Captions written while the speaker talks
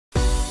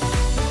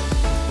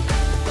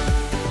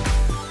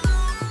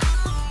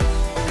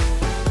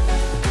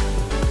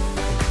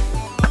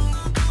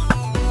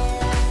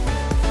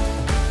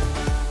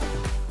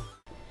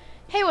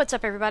what's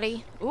up,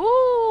 everybody?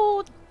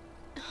 Ooh,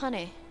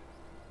 honey.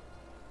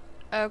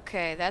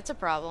 Okay, that's a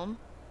problem.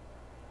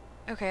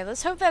 Okay,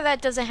 let's hope that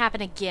that doesn't happen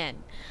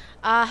again.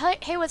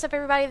 Hey, what's up,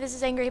 everybody? This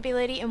is Angry Hippie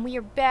Lady, and we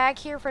are back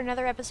here for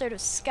another episode of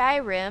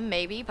Skyrim,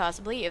 maybe,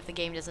 possibly, if the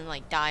game doesn't,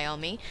 like, die on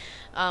me,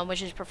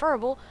 which is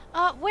preferable.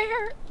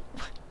 Where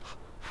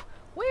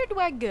do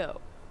I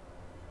go?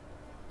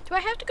 Do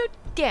I have to go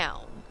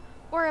down?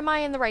 Or am I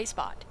in the right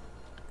spot?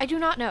 I do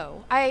not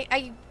know.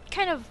 I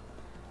kind of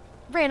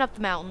ran up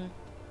the mountain,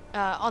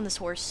 on this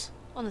horse.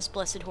 On this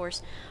blessed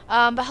horse.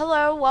 But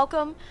hello,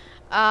 welcome.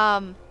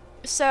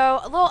 So,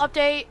 a little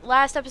update.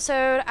 Last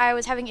episode, I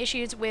was having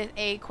issues with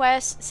a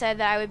quest, said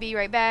that I would be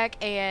right back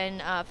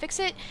and fix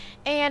it,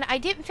 and I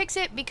didn't fix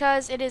it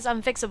because it is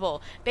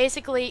unfixable.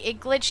 Basically, it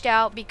glitched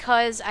out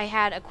because I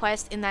had a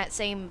quest in that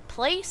same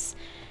place,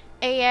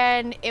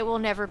 and it will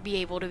never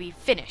be able to be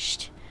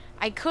finished.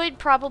 I could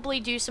probably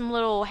do some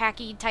little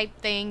hacky type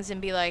things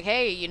and be like,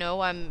 hey, you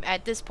know, I'm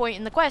at this point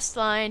in the quest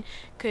line,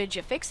 could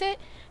you fix it?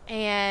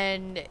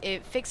 And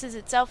it fixes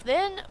itself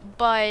then,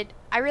 but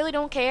I really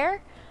don't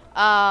care.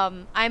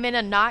 I'm in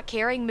a not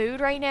caring mood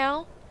right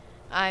now.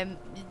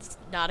 It's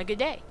not a good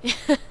day.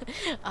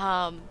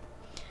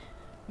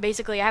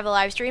 Basically, I have a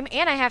live stream,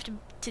 and I have to,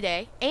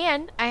 today,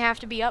 and I have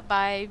to be up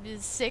by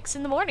 6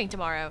 in the morning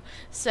tomorrow.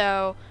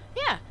 So,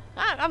 yeah,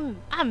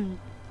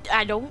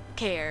 I don't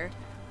care.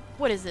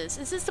 What is this?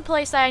 Is this the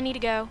place that I need to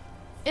go?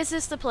 Is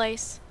this the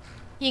place?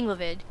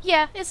 Yngvild.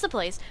 Yeah, it's the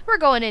place. We're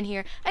going in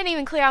here. I didn't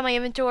even clear out my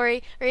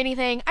inventory or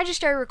anything. I just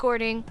started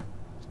recording.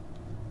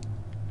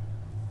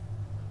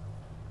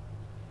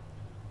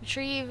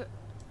 Retrieve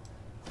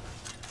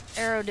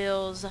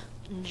Aerodil's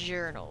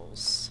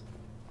journals.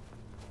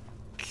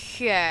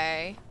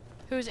 Okay.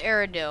 Who's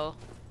Aerodil?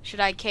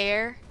 Should I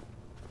care?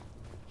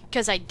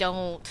 Because I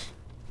don't.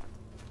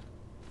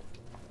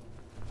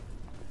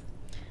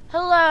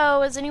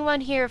 Hello, is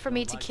anyone here for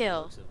me to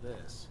kill?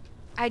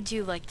 I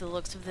do like the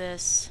looks of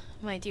this,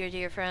 my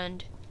dear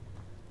friend.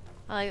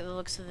 I like the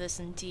looks of this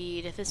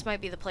indeed. This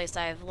might be the place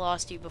I have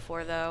lost you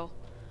before, though.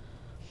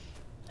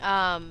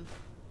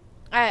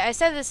 I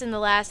said this in the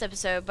last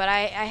episode, but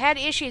I had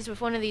issues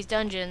with one of these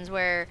dungeons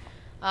where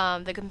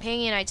the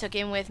companion I took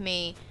in with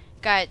me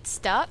got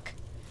stuck,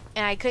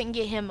 and I couldn't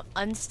get him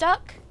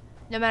unstuck.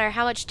 No matter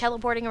how much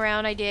teleporting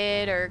around I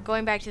did, or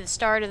going back to the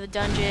start of the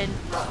dungeon,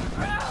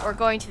 or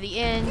going to the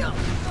end,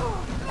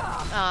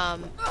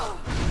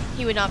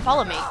 he would not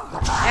follow me.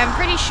 And I'm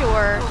pretty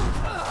sure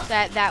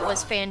that that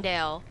was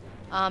Fandale.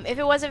 If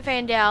it wasn't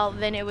Fandale,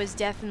 then it was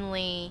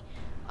definitely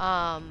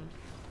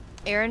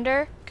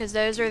Arender, because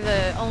those are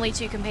the only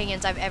two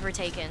companions I've ever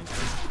taken.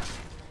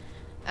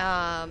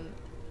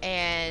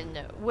 And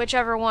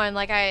whichever one,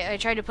 like I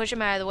tried to push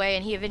him out of the way,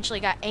 and he eventually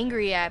got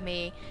angry at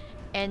me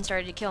and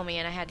started to kill me,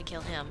 and I had to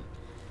kill him.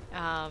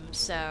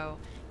 So,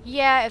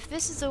 yeah, if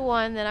this is the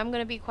one, then I'm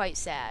going to be quite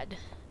sad,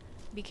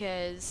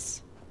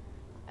 because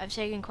I've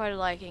taken quite a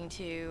liking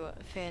to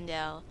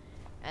Fandale,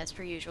 as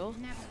per usual.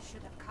 Never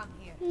should have come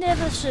here.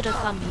 Never should have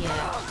come here.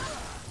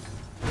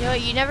 You know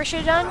what you never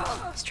should have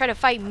done? Is try to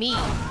fight me,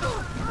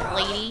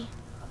 lady.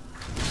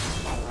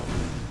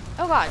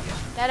 Oh god,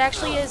 that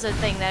actually is a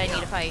thing that I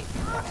need to fight.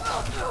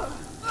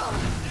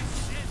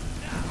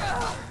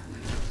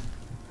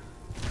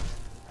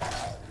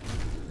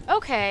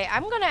 Okay,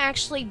 I'm gonna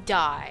actually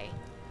die.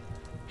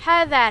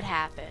 How did that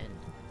happen?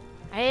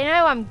 I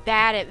know I'm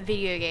bad at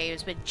video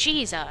games, but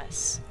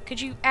Jesus. Could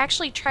you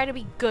actually try to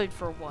be good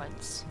for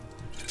once?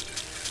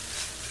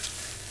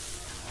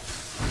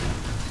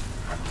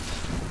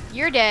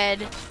 You're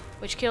dead,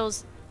 which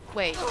kills...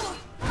 Wait.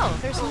 Oh,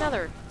 there's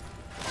another.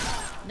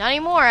 Not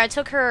anymore. I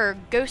took her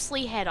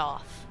ghostly head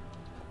off.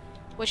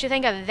 What you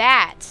think of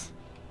that?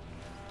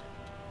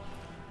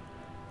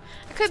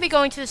 I could be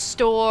going to the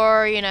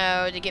store, you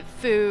know, to get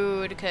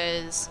food,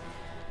 because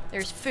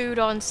there's food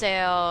on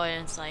sale,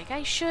 and it's like,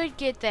 I should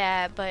get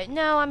that, but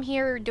no, I'm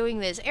here doing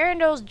this.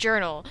 Arendel's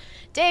journal.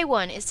 Day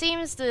 1. It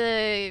seems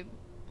the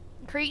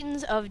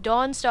cretins of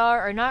Dawnstar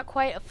are not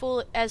quite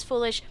as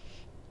foolish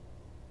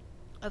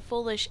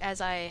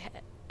as I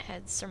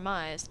had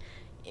surmised.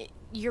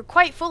 You're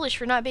quite foolish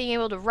for not being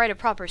able to write a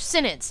proper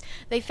sentence.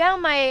 They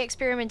found my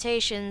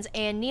experimentations,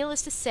 and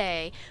needless to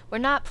say, were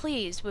not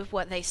pleased with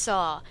what they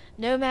saw.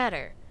 No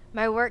matter.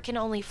 My work can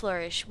only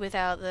flourish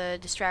without the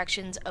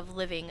distractions of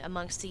living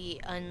amongst the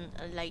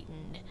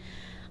unenlightened.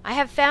 I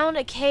have found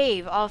a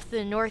cave off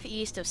the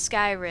northeast of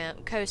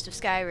Skyrim, coast of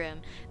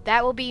Skyrim.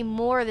 That will be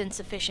more than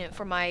sufficient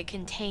for my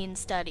contained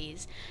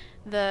studies.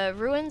 The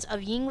ruins of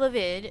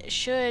Yngvild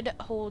should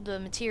hold the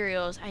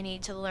materials I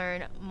need to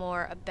learn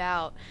more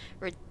about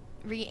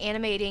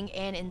reanimating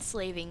and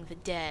enslaving the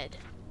dead.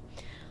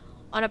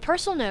 On a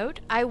personal note,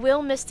 I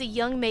will miss the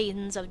young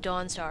maidens of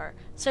Dawnstar.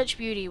 Such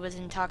beauty was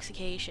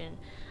intoxication.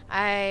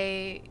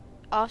 I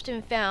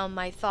often found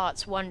my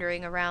thoughts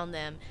wandering around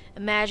them,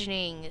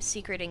 imagining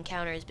secret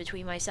encounters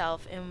between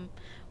myself and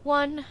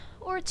one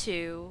or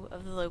two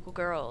of the local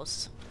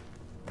girls.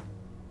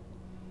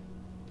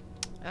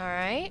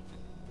 Alright.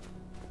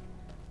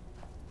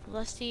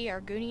 Lusty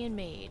Argonian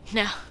maid.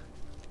 Now,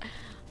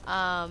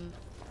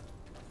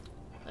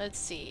 Let's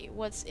see.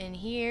 What's in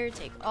here?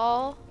 Take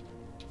all.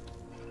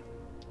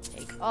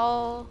 Take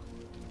all.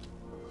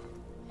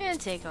 And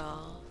take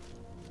all.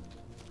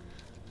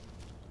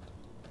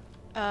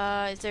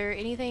 Is there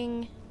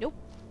anything? Nope.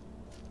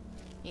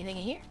 Anything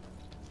in here?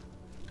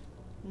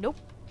 Nope.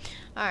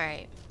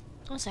 Alright.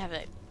 I also have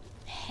a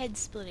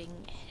head-splitting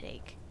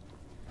headache.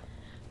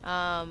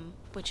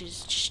 Which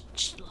is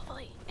just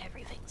lovely.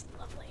 Everything's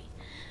lovely.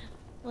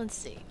 Let's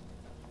see.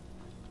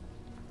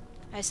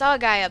 I saw a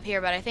guy up here,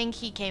 but I think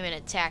he came and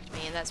attacked me,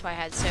 and that's why I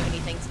had so many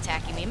things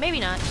attacking me. Maybe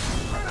not.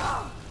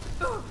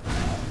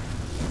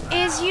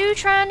 Is you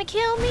trying to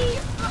kill me?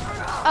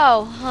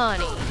 Oh,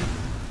 honey.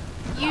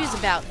 You's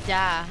about to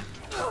die.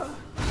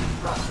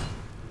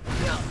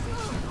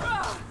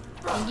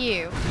 And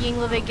you,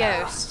 Yngvild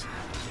Ghost,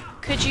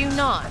 could you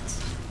not?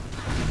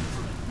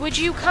 Would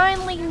you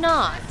kindly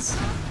not?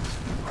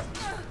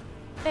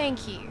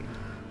 Thank you.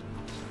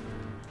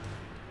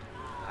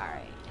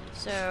 Alright,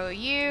 so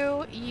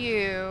you.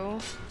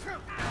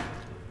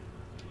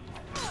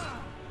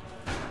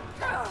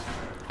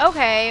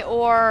 Okay,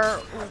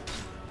 or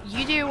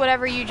you do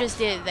whatever you just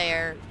did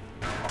there.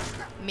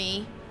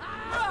 Me.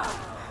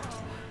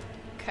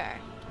 Okay.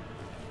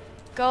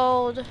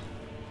 Gold.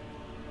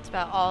 That's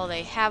about all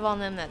they have on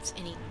them that's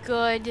any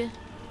good.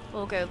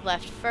 We'll go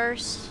left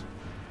first.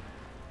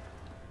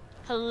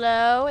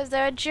 Hello? Is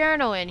there a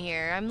journal in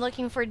here? I'm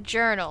looking for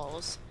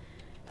journals.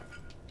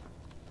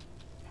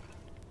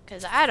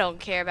 Because I don't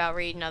care about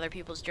reading other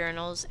people's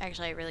journals.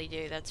 Actually, I really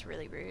do. That's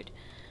really rude.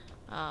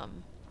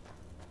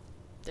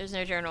 There's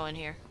no journal in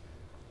here.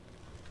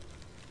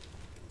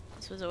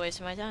 This was a waste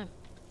of my time.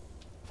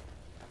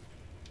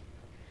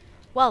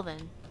 Well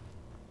then.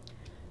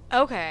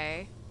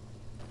 Okay.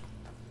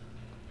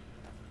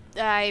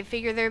 I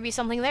figured there'd be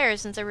something there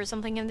since there was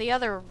something in the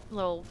other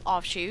little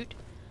offshoot.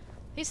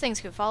 These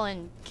things could fall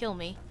and kill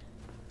me.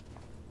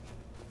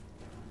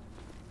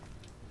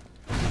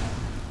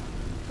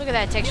 Look at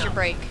that texture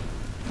break.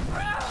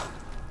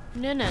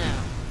 No, no, no.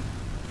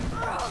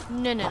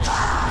 No, no, no.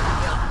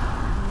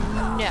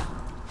 No.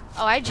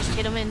 Oh, I just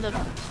hit him in the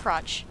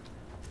crotch.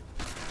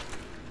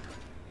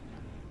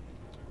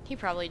 He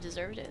probably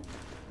deserved it.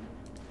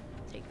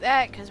 Take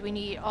that, because we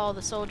need all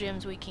the soul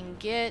gems we can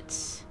get.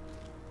 Is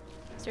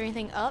there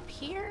anything up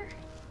here?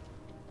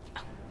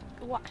 Oh,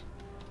 what?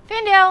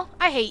 Fandel,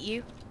 I hate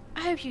you.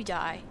 I hope you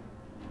die.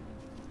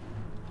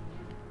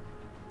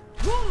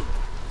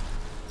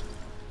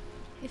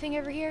 Anything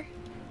over here?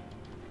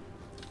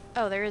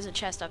 Oh, there is a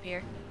chest up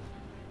here.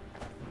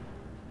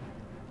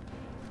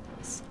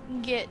 Let's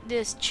get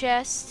this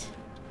chest.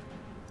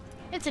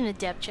 It's an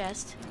adept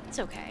chest. It's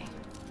okay.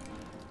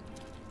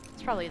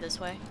 It's probably this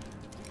way.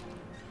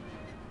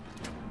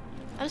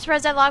 I'm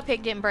surprised that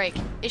lockpick didn't break.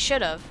 It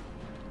should have.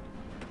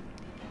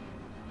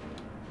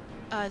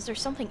 Is there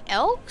something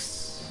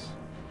else?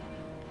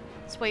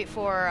 Let's wait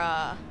for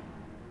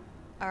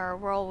our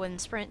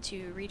whirlwind sprint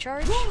to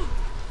recharge.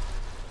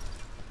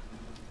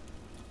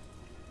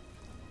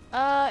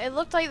 It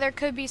looked like there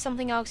could be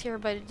something else here,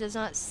 but it does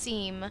not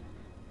seem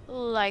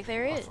like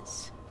there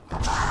is.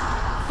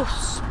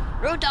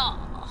 Roda!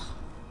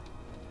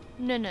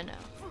 No, no, no.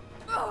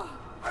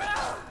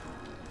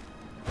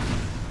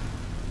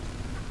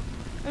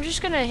 I'm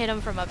just gonna hit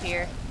him from up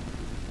here.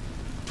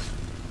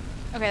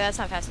 Okay, that's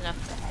not fast enough.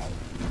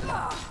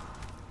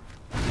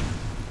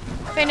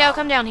 Fandel,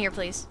 come down here,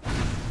 please.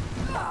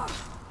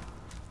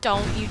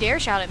 Don't you dare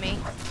shout at me.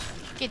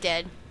 Get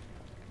dead.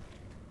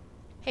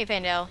 Hey,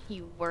 Fandel,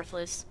 you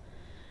worthless.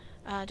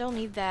 Don't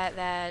need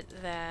that.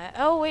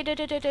 Oh, wait,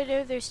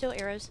 there's still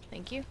arrows.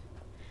 Thank you.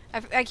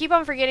 I keep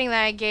on forgetting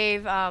that I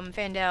gave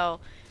Fandel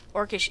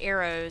orcish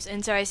arrows,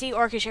 and so I see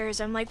orcish arrows,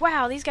 I'm like,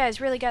 wow, these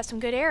guys really got some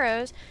good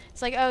arrows.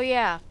 It's like, oh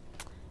yeah,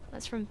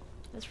 that's from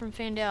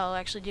Fandel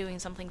actually doing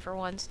something for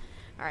once.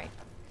 Alright,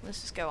 let's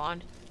just go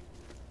on.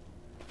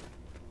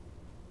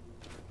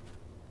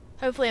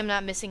 Hopefully I'm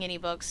not missing any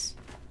books.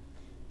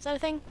 Is that a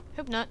thing?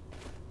 Hope not.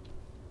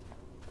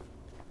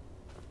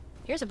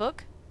 Here's a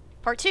book.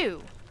 Part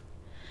 2.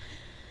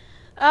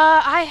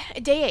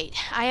 Day 8.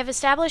 I have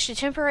established a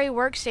temporary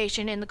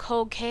workstation in the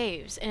cold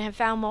caves and have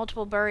found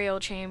multiple burial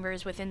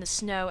chambers within the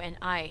snow and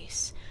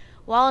ice.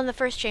 While in the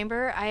first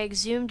chamber, I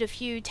exhumed a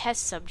few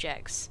test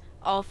subjects,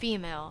 all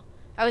female.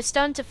 I was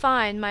stunned to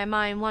find my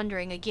mind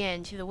wandering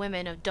again to the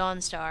women of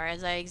Dawnstar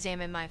as I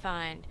examined my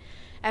find.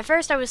 At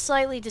first I was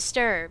slightly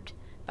disturbed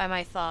by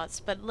my thoughts,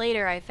 but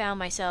later I found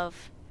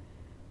myself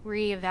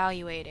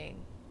re-evaluating.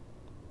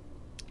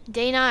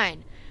 Day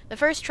 9. The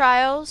first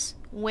trials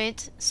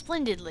went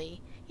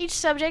splendidly. Each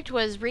subject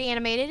was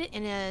reanimated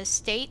in a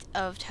state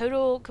of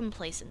total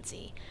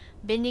complacency,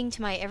 bending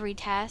to my every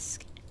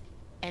task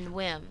and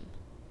whim.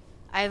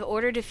 I have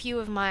ordered a few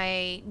of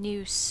my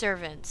new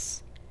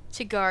servants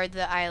to guard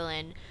the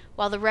island,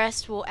 while the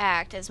rest will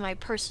act as my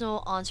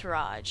personal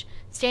entourage,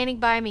 standing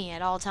by me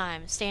at all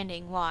times,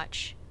 standing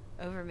watch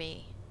over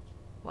me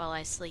while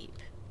I sleep.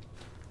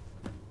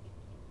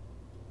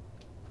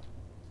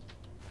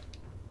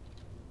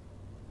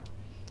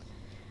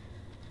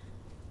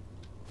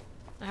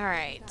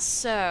 Alright,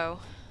 so...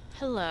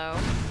 Hello.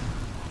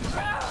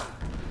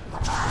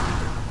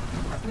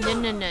 No,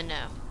 no, no,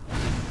 no.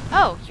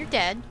 Oh, you're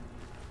dead.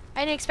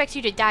 I didn't expect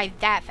you to die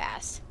that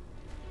fast.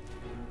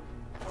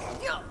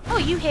 Oh,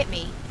 you hit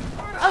me.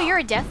 Oh, you're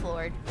a Death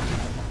Lord.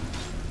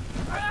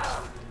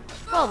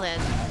 Well then.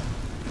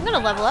 I'm gonna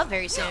level up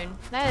very soon.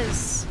 That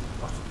is...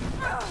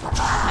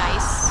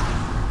 nice.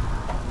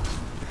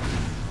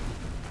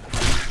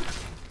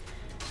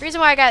 The reason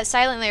why I got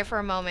silent there for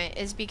a moment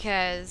is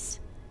because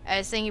I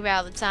was thinking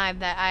about the time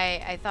that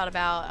I thought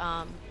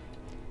about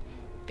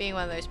being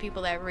one of those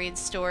people that reads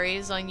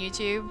stories on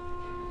YouTube,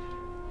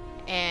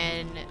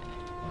 and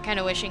kind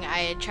of wishing I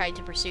had tried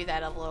to pursue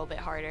that a little bit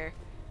harder,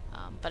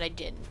 but I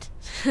didn't.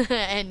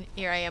 And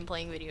here I am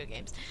playing video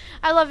games.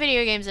 I love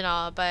video games and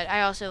all, but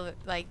I also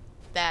like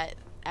that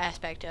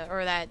aspect of,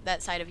 or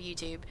that side of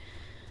YouTube.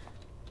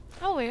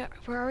 Oh, we're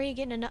already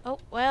getting oh,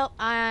 well,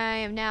 I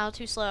am now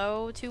too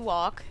slow to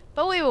walk,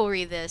 but we will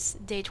read this.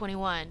 Day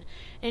 21. An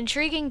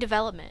intriguing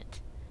development.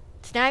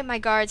 Tonight my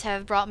guards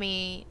have brought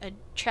me a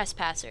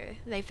trespasser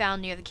they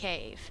found near the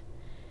cave.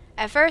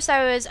 At first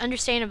I was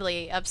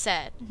understandably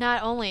upset.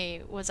 Not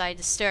only was I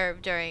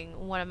disturbed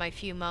during one of my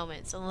few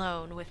moments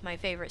alone with my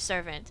favorite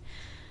servant,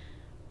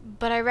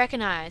 but I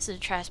recognized the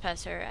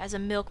trespasser as a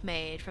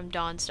milkmaid from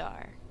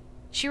Dawnstar.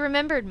 She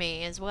remembered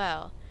me as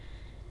well,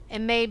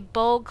 and made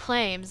bold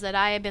claims that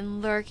I had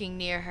been lurking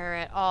near her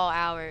at all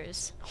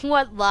hours.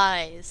 What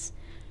lies!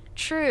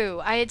 True,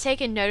 I had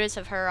taken notice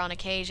of her on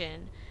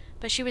occasion,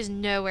 but she was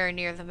nowhere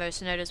near the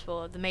most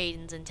noticeable of the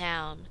maidens in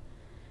town.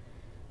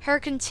 Her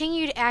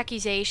continued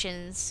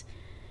accusations,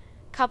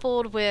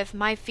 coupled with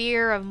my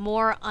fear of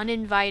more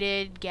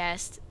uninvited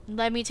guests,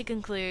 led me to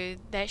conclude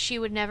that she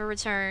would never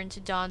return to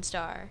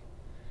Dawnstar.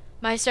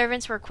 My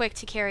servants were quick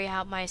to carry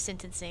out my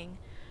sentencing.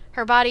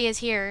 Her body is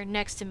here,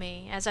 next to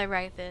me, as I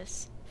write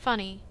this.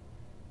 Funny.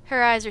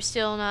 Her eyes are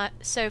still not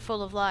so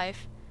full of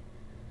life.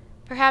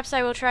 Perhaps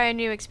I will try a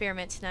new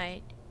experiment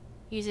tonight,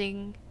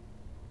 using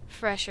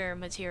fresher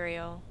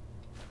material.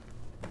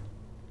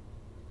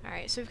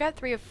 Alright, so we've got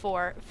 3 of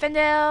 4.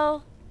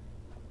 Fendel,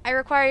 I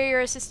require your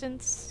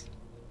assistance.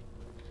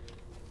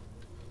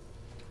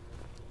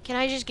 Can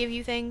I just give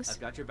you things?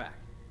 I've got your back.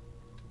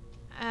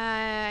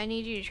 I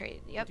need you to trade.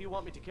 Yep. What do you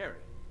want me to carry?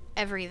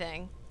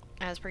 Everything,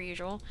 as per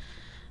usual.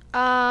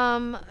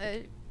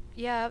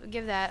 Yeah,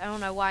 give that. I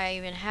don't know why I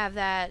even have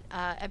that.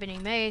 Ebony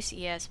mace,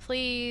 yes,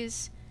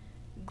 please.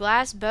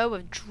 Glass bow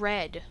of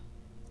dread.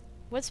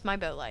 What's my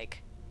bow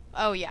like?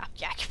 Oh yeah,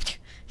 yeah.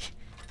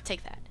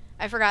 Take that.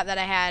 I forgot that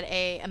I had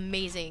a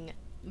amazing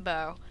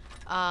bow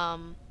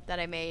that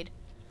I made.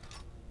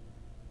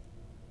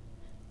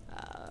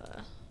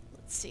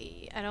 Let's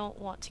see. I don't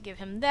want to give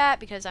him that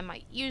because I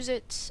might use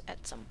it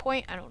at some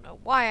point. I don't know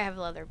why. I have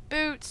leather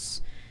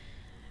boots.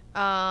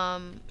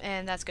 And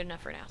that's good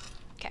enough for now.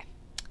 Okay.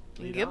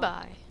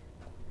 Goodbye.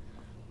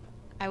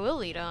 I will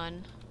lead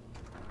on.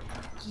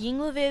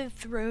 Yngvild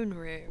throne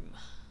room.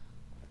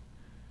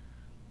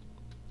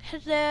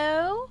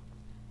 Hello?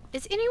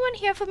 Is anyone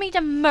here for me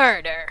to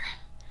murder?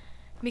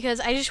 Because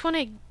I just want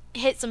to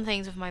hit some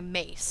things with my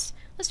mace.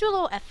 Let's do a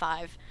little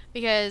F5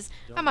 because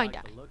I might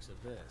die. The looks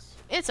of this.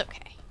 It's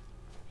okay.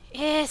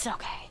 It's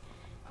okay.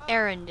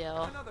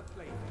 Arundel.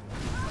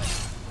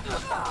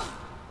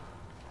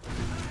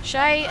 Should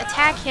I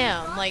attack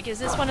him? Like, is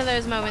this one of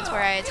those moments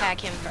where I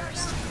attack him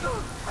first?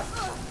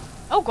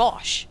 Oh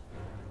gosh.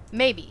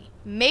 Maybe.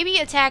 Maybe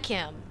attack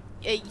him.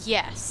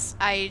 Yes.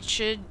 I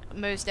should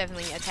most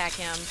definitely attack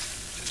him.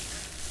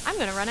 I'm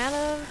gonna run out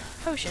of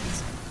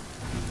potions.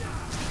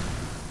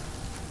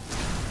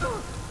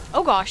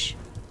 Oh gosh.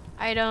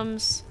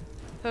 Items.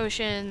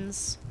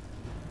 Potions.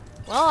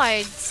 Well,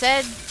 I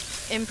said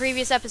in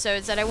previous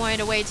episodes that I wanted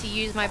a way to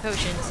use my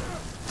potions.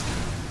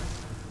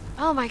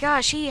 Oh my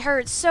gosh, he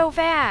hurts so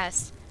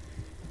fast.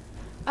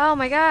 Oh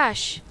my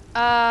gosh. Do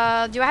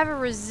I have a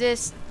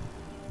resist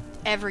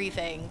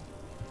everything?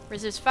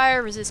 Resist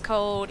fire, resist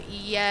cold,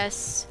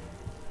 yes.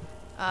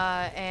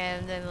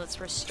 And then let's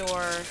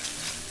restore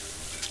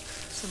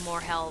some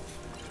more health.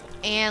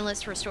 And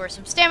let's restore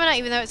some stamina,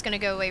 even though it's going to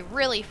go away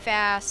really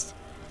fast.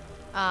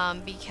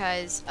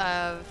 Because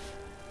of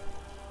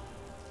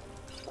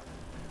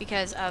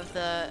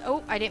the...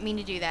 Oh, I didn't mean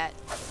to do that.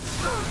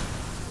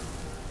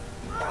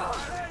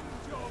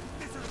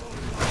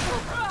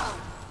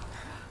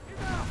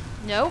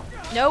 Nope,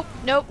 nope,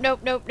 nope,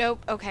 nope, nope,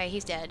 nope. Okay,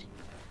 he's dead.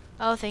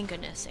 Oh, thank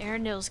goodness.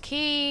 Arendel's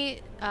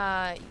key.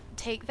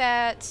 Take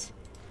that.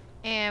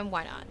 And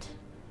why not?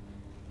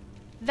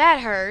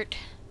 That hurt.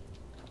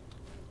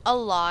 A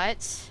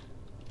lot.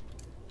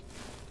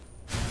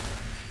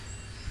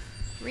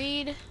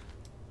 Read.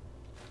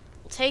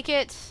 We'll take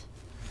it.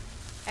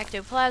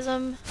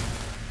 Ectoplasm.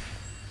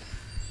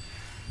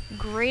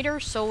 Greater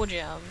Soul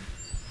Gem.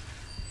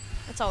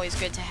 That's always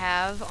good to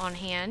have on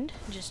hand,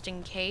 just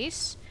in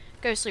case.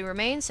 Ghostly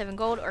Remains, 7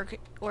 gold.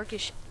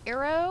 Orcish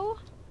Arrow.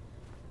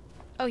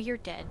 Oh, you're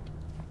dead.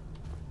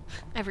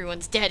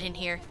 Everyone's dead in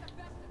here.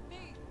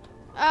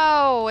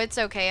 Oh, it's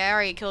okay. I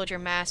already killed your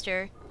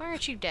master. Why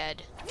aren't you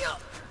dead?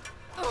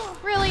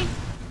 Really?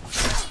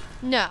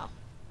 No.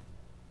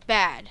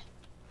 Bad.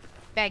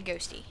 Bad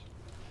ghosty.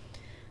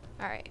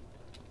 Alright.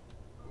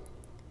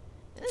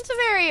 It's a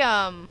very,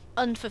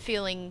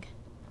 unfulfilling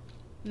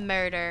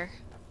murder.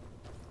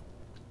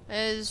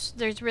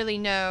 There's really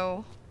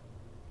no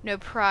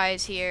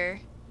prize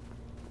here.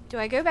 Do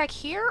I go back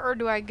here, or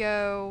do I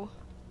go...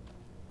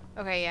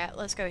 Okay, yeah,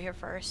 let's go here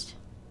first.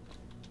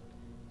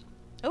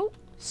 Oh,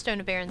 Stone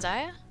of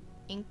Baronziah.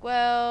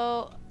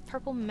 Inkwell,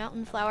 Purple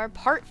Mountain Flower,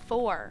 Part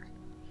 4.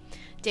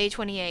 Day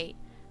 28.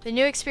 The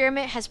new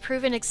experiment has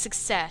proven a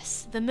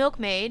success. The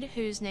milkmaid,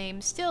 whose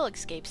name still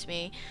escapes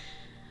me,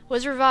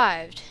 was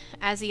revived,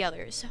 as the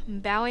others,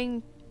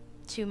 bowing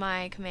to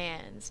my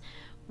commands.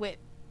 Bowing?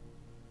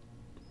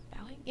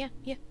 Yeah,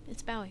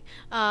 it's bowing.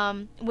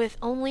 With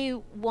only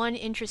one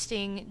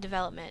interesting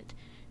development.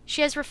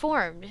 She has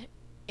reformed,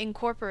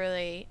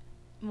 incorporating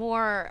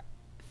more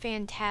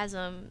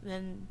phantasm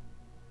than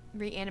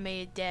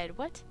reanimated dead.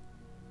 What?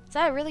 Is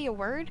that really a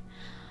word?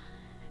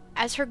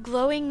 As her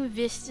glowing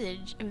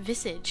visage,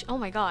 oh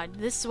my god,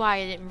 this is why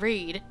I didn't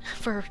read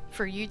for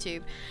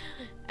YouTube.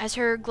 As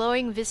her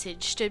glowing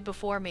visage stood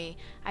before me,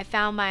 I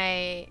found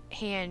my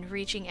hand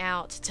reaching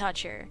out to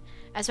touch her.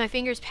 As my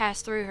fingers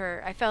passed through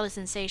her, I felt a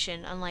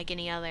sensation unlike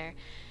any other,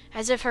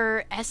 as if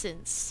her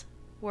essence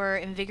were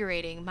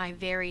invigorating my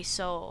very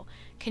soul,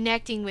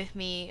 connecting with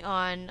me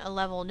on a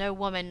level no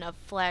woman of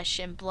flesh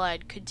and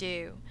blood could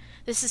do.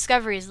 This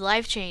discovery is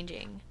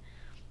life-changing.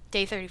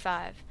 Day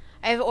 35.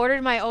 I have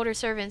ordered my older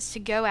servants to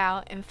go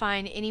out and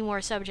find any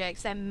more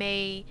subjects that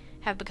may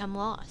have become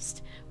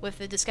lost. With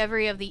the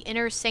discovery of the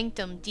inner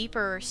sanctum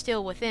deeper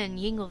still within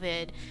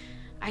Yngvild,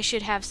 I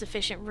should have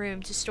sufficient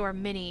room to store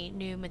many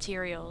new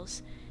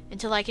materials,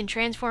 until I can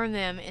transform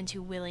them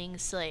into willing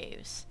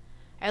slaves.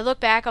 I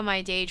look back on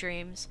my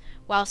daydreams,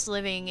 whilst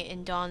living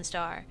in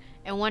Dawnstar,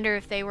 and wonder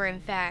if they were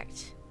in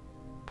fact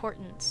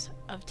portents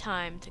of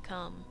time to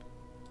come.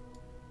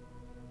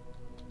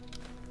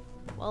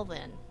 Well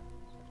then.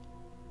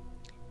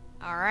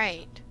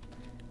 Alright.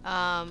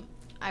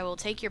 I will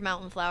take your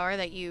mountain flower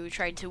that you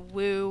tried to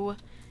woo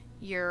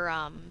your,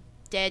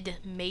 dead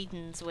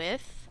maidens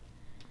with.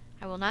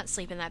 I will not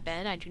sleep in that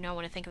bed. I do not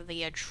want to think of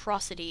the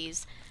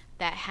atrocities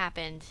that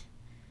happened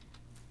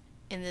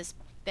in this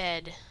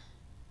bed.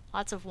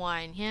 Lots of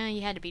wine. Yeah,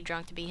 you had to be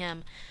drunk to be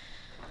him.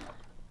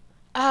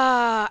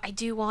 I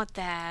do want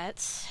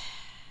that.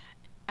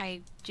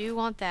 I do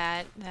want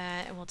that.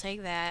 And we'll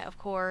take that, of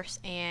course.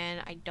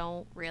 And I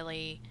don't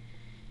really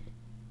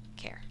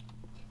care.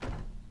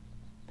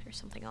 There's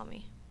something on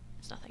me.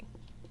 It's nothing.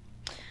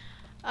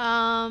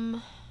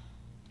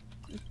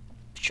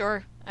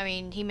 Sure. I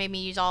mean, he made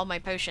me use all my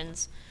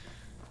potions.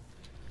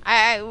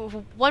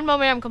 One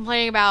moment I'm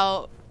complaining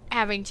about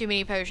having too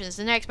many potions.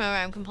 The next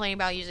moment I'm complaining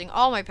about using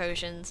all my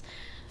potions.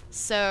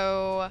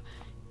 So,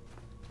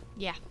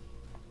 yeah.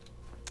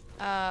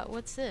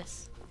 What's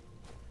this?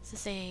 Is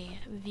this a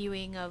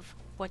viewing of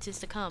what is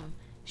to come?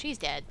 She's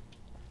dead.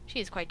 She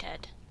is quite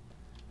dead.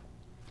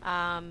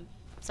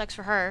 Sucks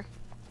for her.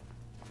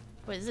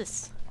 What is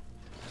this?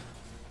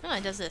 Oh,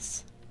 it does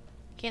this.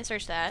 Can't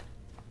search that.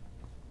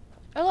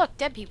 Oh look,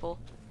 dead people.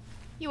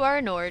 You are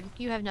a Nord.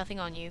 You have nothing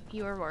on you.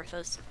 You are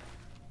worthless.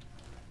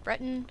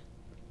 Breton.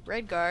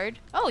 Redguard.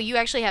 Oh, you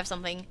actually have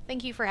something.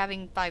 Thank you for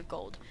having 5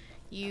 gold.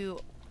 You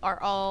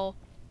are all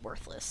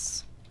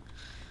worthless.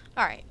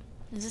 Alright.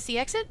 Is this the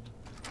exit?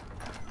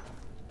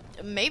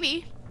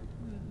 Maybe.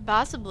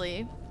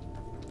 Possibly.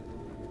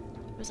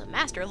 It was a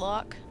master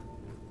lock.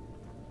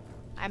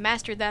 I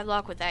mastered that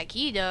lock with that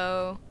key,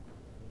 though.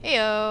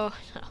 Heyo.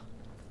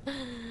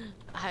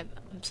 I'm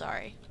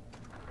sorry.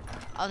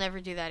 I'll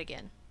never do that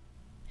again.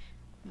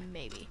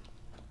 Maybe.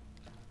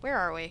 Where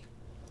are we?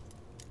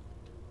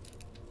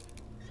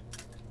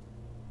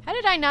 How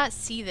did I not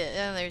see this?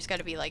 Oh, there's got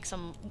to be like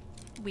some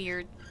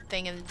weird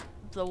thing in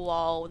the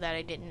wall that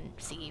I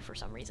didn't see for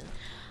some reason.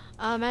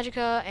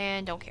 Magicka,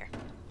 and don't care.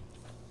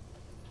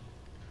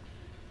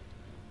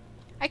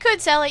 I could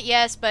sell it,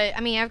 yes, but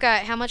I mean, I've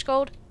got how much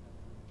gold?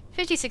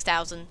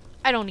 56,000.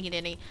 I don't need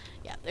any.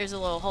 Yeah, there's a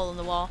little hole in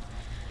the wall.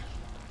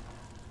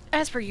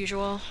 As per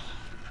usual.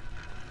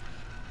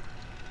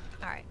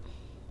 Alright.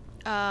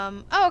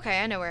 Oh,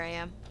 okay, I know where I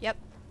am. Yep.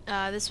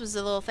 This was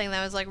the little thing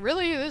that was like,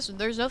 really?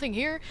 There's nothing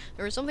here?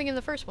 There was something in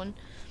the first one.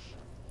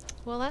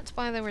 Well, that's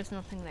why there was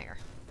nothing there.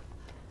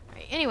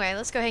 Alright, anyway,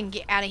 let's go ahead and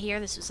get out of here.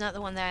 This was not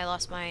the one that I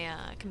lost my,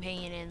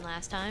 companion in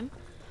last time.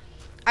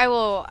 I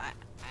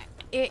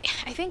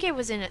think it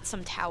was in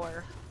some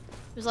tower.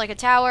 It was like a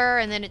tower,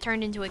 and then it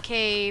turned into a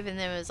cave, and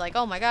then it was like,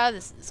 oh my god,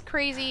 this is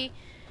crazy.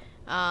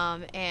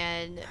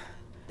 And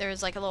there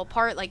was like a little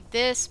part like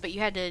this, but you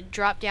had to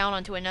drop down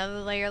onto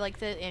another layer like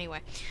this. Anyway,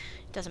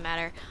 it doesn't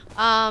matter.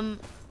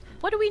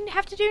 What do we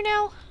have to do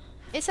now?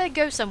 It said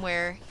go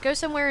somewhere. Go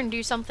somewhere and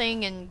do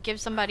something and give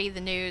somebody the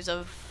news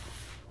of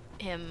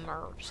him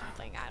or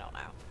something. I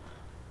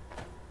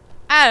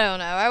don't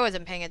know. I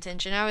wasn't paying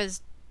attention. I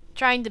was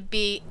trying to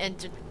be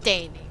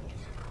entertaining.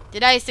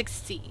 Did I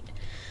succeed?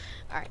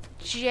 Alright.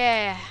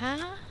 Yeah,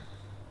 huh?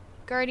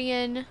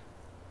 Guardian.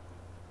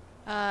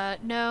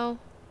 No.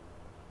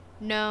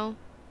 No.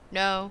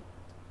 No.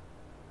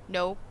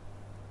 Nope.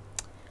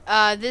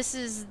 This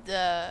is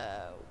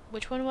the...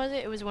 Which one was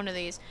it? It was one of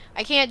these.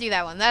 I can't do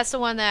that one. That's the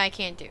one that I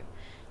can't do.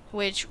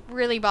 Which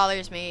really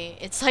bothers me.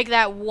 It's like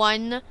that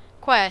one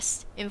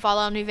quest in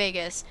Fallout New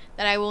Vegas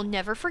that I will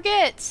never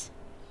forget.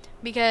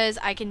 Because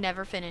I can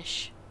never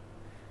finish.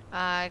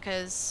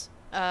 Because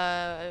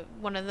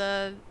one of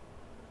the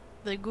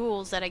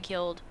ghouls that I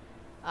killed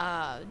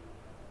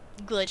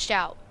glitched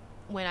out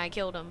when I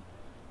killed him.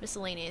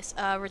 Miscellaneous.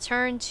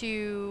 Return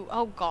to...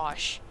 Oh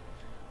gosh.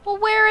 Well,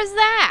 where is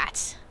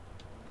that?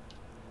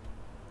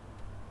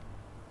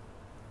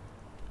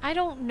 I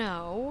don't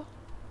know.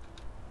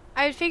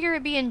 I would figure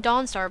it'd be in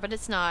Dawnstar, but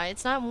it's not.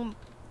 It's not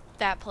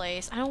that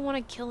place. I don't want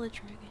to kill a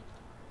dragon.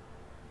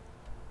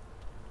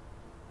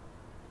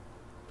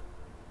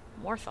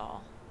 Morthal.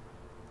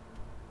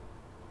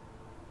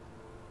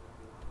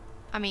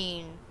 I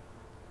mean,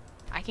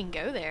 I can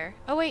go there.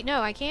 Oh wait,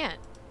 no, I can't.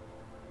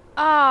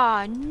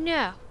 Ah,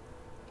 no.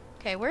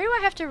 Okay, where do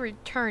I have to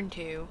return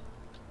to?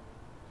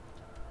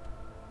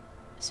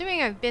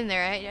 Assuming I've been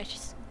there, I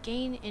just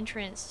gain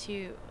entrance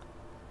to...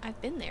 I've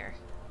been there.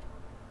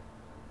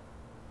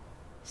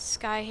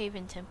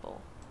 Skyhaven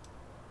Temple.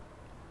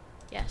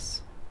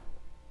 Yes.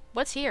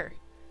 What's here?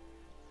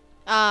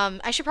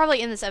 I should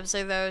probably end this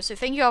episode though, so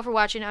thank you all for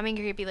watching. I'm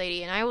Angry Hippie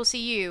Lady, and I will see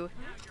you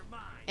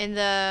in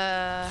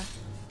the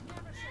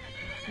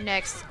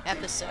next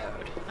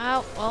episode.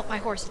 Oh, well, my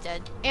horse is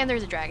dead. And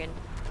there's a dragon.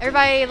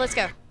 Everybody, let's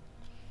go.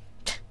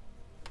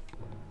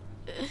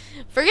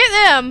 Forget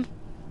them!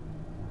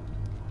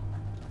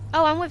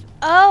 Oh, I'm with...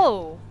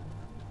 Oh!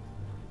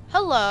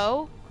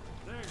 Hello.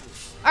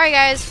 Alright,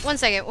 guys. 1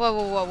 second. Whoa,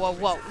 whoa, whoa, whoa,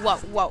 whoa, whoa,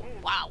 whoa,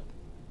 wow.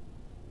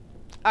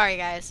 Alright,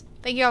 guys.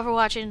 Thank you all for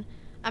watching.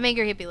 I'm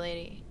Angry Hippie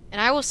Lady.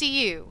 And I will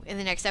see you in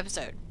the next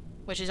episode.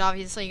 Which is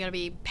obviously going to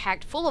be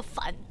packed full of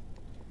fun.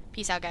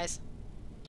 Peace out, guys.